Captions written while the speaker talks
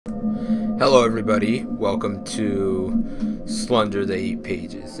Hello everybody, welcome to Slender the 8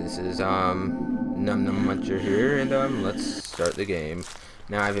 Pages. This is Num Num Muncher here, and let's start the game.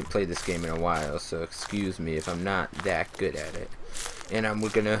 Now I haven't played this game in a while, so excuse me if I'm not that good at it. And we're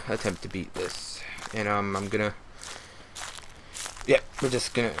gonna attempt to beat this. And I'm gonna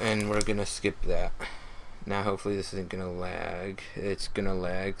we're gonna skip that. Now hopefully this isn't gonna lag. It's gonna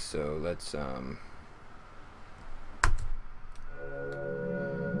lag, so let's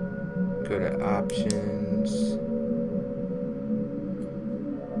go to options.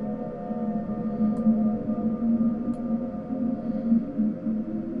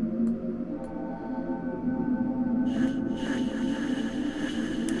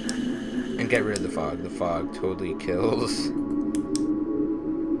 And get rid of the fog. The fog totally kills.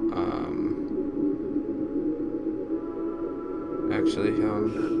 Actually,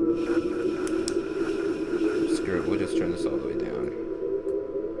 screw it. We'll just turn this all the way down.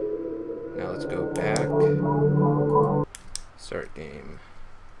 Now let's go back, start game,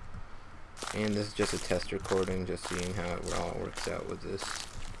 and this is just a test recording, just seeing how it all works out with this.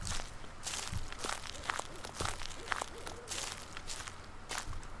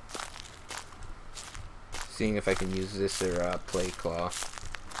 Seeing if I can use this or play claw.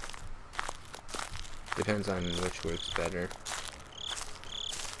 Depends on which works better.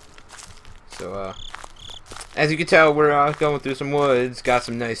 So as you can tell, we're going through some woods, got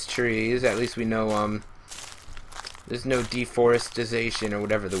some nice trees. At least we know there's no deforestation or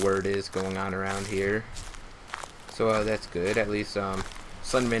whatever the word is going on around here. So that's good. At least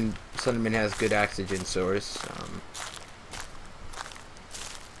Slenderman has good oxygen source.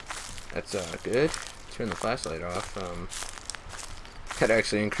 That's good. Turn the flashlight off. That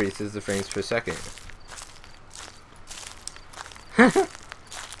actually increases the frames per second. Huh.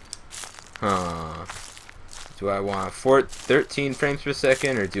 Do I want 13 frames per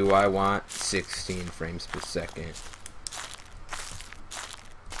second, or do I want 16 frames per second?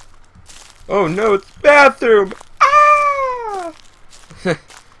 Oh no, it's the bathroom! Ah! Okay,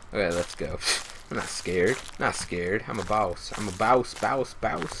 let's go. I'm not scared. Not scared. I'm a boss. I'm a boss. I'm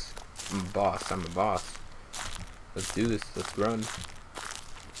a boss. I'm a boss. Let's do this. Let's run.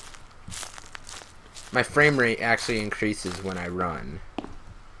 My frame rate actually increases when I run.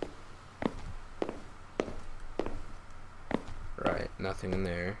 Right, nothing in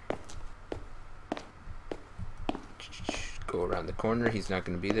there. Go around the corner. He's not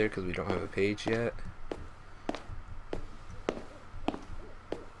going to be there because we don't have a page yet.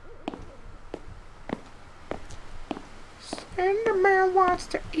 Slenderman wants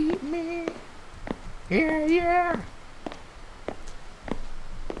to eat me. Yeah, yeah.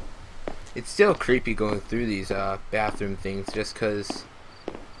 It's still creepy going through these bathroom things, just because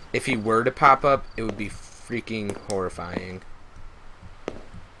if he were to pop up, it would be freaking horrifying.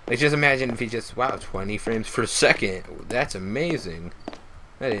 Like, just imagine if he just, wow, 20 frames per second. That's amazing.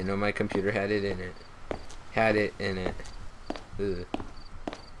 I didn't know my computer had it in it. Ugh.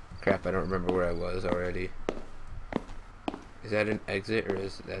 Crap, I don't remember where I was already. Is that an exit, or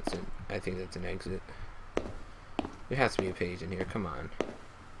is that's an, I think that's an exit. There has to be a page in here, come on.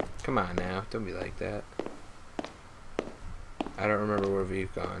 Come on now, don't be like that. I don't remember where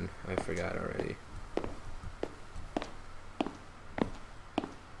we've gone. I forgot already.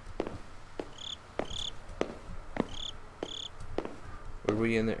 Were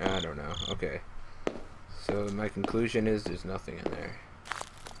we in there? I don't know. Okay. So my conclusion is there's nothing in there.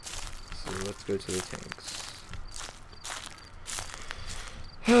 So let's go to the tanks.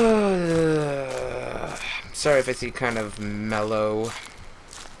 Sorry if I seem kind of mellow.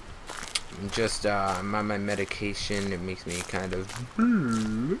 Just I'm on my medication. It makes me kind of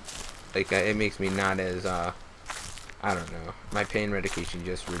like it makes me not as I don't know. My pain medication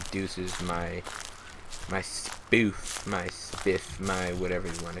just reduces my spoof, my spiff, my whatever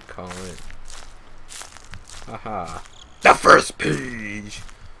you want to call it. Haha. The first page!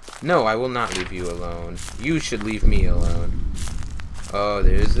 No, I will not leave you alone. You should leave me alone. Oh,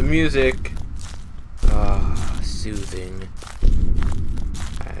 there's the music. Ah, oh, soothing.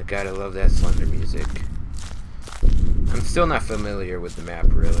 I gotta love that Slender music. I'm still not familiar with the map,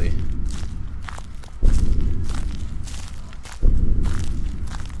 really.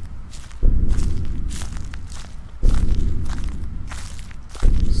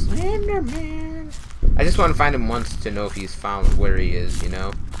 Slenderman. I just want to find him once to know if he's found where he is, you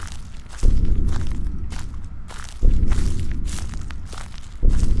know?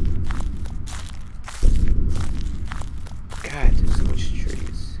 God, there's so much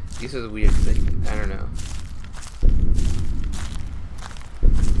trees. These are the weird things. I don't know.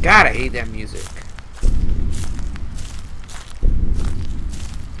 God, I hate that music.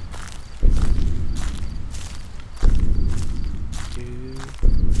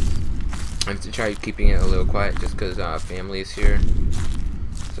 have to try keeping it a little quiet just because family is here.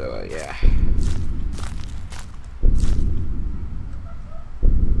 So yeah.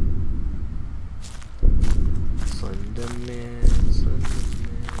 Slender Man, Slender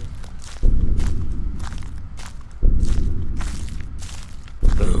Man.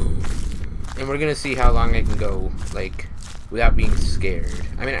 Boom. And we're gonna see how long I can go, like, without being scared.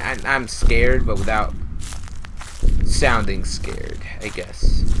 I mean, I'm scared, but without sounding scared, I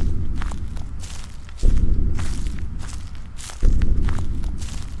guess.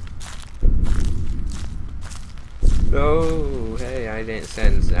 Oh, hey, I didn't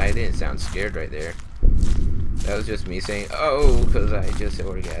sound scared right there. That was just me saying, oh, because I just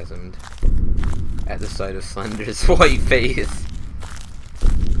orgasmed at the sight of Slender's white face.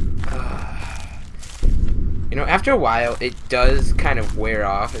 You know, after a while, it does kind of wear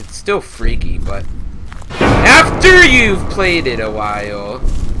off. It's still freaky, but after you've played it a while,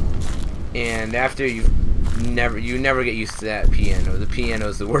 and after you never get used to that piano. The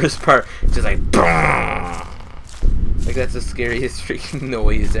piano's the worst part. It's just like, like that's the scariest freaking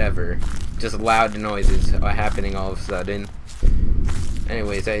noise ever. Just loud noises happening all of a sudden.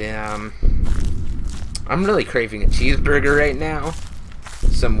 Anyways, I'm really craving a cheeseburger right now.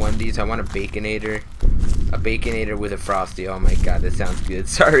 Some Wendy's. I want a Baconator. A Baconator with a Frosty. Oh my god, that sounds good.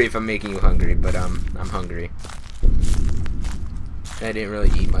 Sorry if I'm making you hungry, but I'm hungry. I didn't really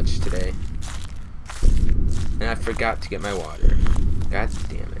eat much today. And I forgot to get my water. God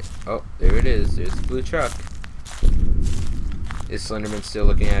damn it. Oh, there it is. There's the blue truck. Is Slenderman still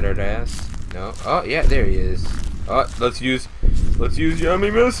looking at her ass? No. Oh, yeah, there he is. Oh, let's use Yummy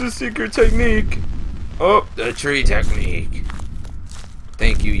Mouse's secret technique. Oh, the tree technique.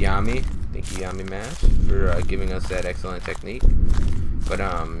 Thank you, Yummy. Thank you, Yummy Mash, for giving us that excellent technique. But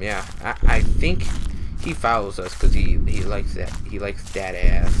yeah, I think he follows us because he likes that. He likes that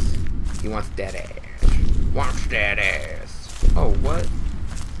ass. He wants that ass. Wants that ass. Oh, what?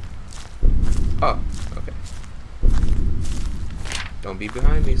 Oh, okay. Don't be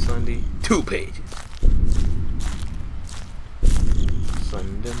behind me, Slendy. 2 pages.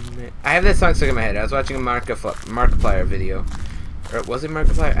 Slenderman. I have that song stuck in my head. I was watching a Markiplier video. Or was it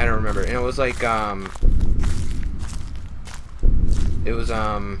Markiplier? I don't remember. And it was like, it was,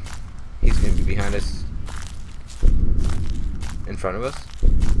 he's gonna be behind us. In front of us.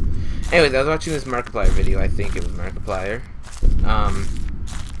 Anyways, I was watching this Markiplier video. I think it was Markiplier.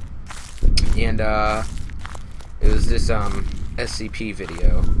 And, it was this, SCP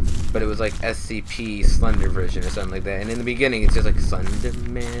video, but it was like SCP Slender version or something like that. And in the beginning, it's just like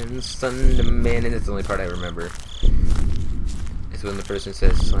Slenderman, Slenderman, and it's the only part I remember. It's when the person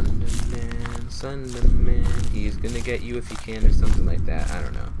says Slenderman, Slenderman, he's gonna get you if he can, or something like that. I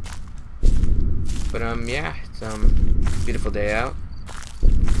don't know. But yeah, it's beautiful day out.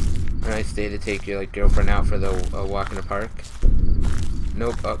 A nice day to take your girlfriend out for the walk in the park.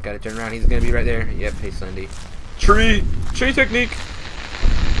 Nope. Oh, gotta turn around. He's gonna be right there. Yep. Hey, Slendy. Tree technique.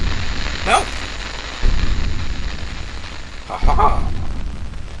 Help! Haha.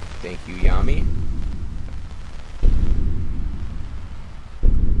 Thank you, Yami.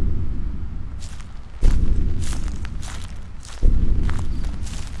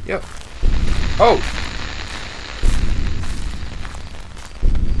 Yep. Oh.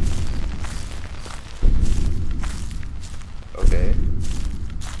 Okay.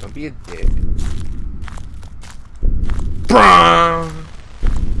 Don't be a dick.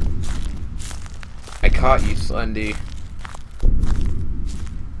 I caught you, Slendy.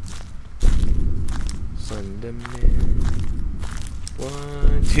 Slenderman.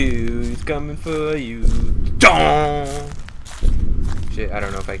 1, 2, he's coming for you. Don't. Shit, I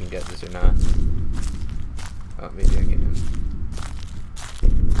don't know if I can get this or not. Oh, maybe I can.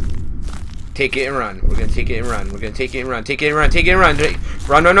 Take it and run. We're gonna take it and run. We're gonna take it and run. Take it and run. Take it and run.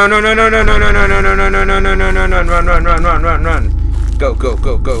 Run! No! No! No! No! No! No! No! No! No! No! No! No! No! No! No! No! No! Run! Run! Run! Run! Run! Run! Go! Go!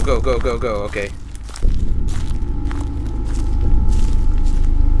 Go! Go! Go! Go! Go! Go! Okay.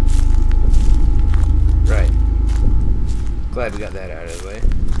 Right. Glad we got that out of the way.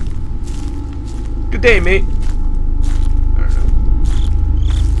 Good day, mate. I don't know.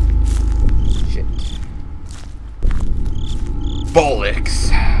 Shit. Bollocks.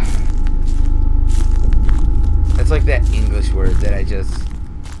 That's like that English word that I just...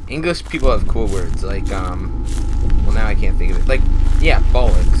 English people have cool words, like, well, now I can't think of it. Like, yeah,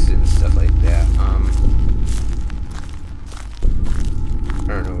 bollocks and stuff like that. I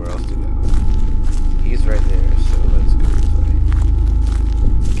don't know where else to go. He's right there, so let's go this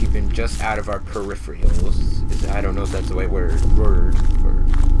way. Keep him just out of our peripherals. I don't know if that's the right word.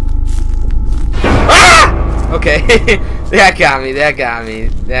 Ah! Okay. That got me. That got me.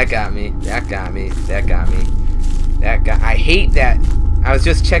 That got me. That got me. That got me. That got. I hate that. I was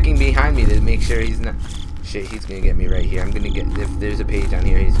just checking behind me to make sure he's not. Shit, he's gonna get me right here. I'm gonna get. If there's a page on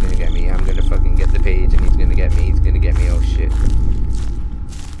here, he's gonna get me. I'm gonna fucking get the page, and he's gonna get me. He's gonna get me. Oh shit.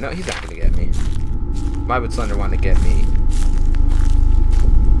 No, he's not gonna get me. Why would Slender want to get me?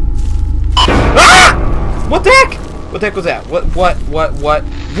 Ah! What the heck? What the heck was that? What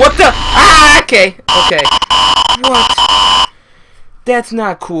the? Ah! Okay. Okay. What? That's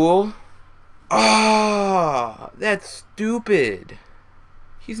not cool. Oh, that's stupid.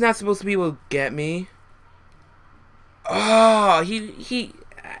 He's not supposed to be able to get me. Oh,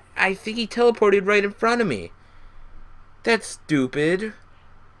 I think he teleported right in front of me. That's stupid.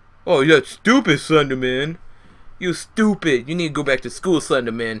 Oh, that's stupid, Slenderman. You stupid. You need to go back to school,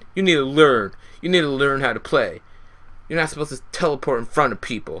 Slenderman. You need to learn. You need to learn how to play. You're not supposed to teleport in front of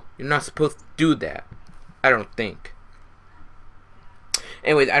people. You're not supposed to do that. I don't think.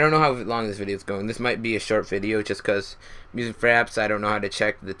 Anyways, I don't know how long this video is going. This might be a short video just because music for apps, I don't know how to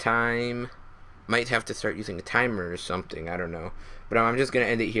check the time. Might have to start using a timer or something. I don't know. But I'm just going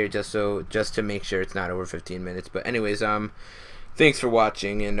to end it here just to make sure it's not over 15 minutes. But anyways, thanks for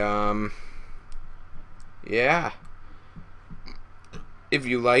watching, and yeah. If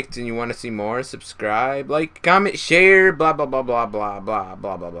you liked and you want to see more, subscribe, like, comment, share, blah blah blah blah blah blah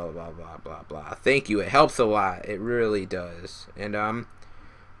blah blah blah blah blah blah blah. Thank you. It helps a lot. It really does. And bye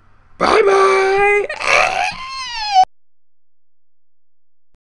bye.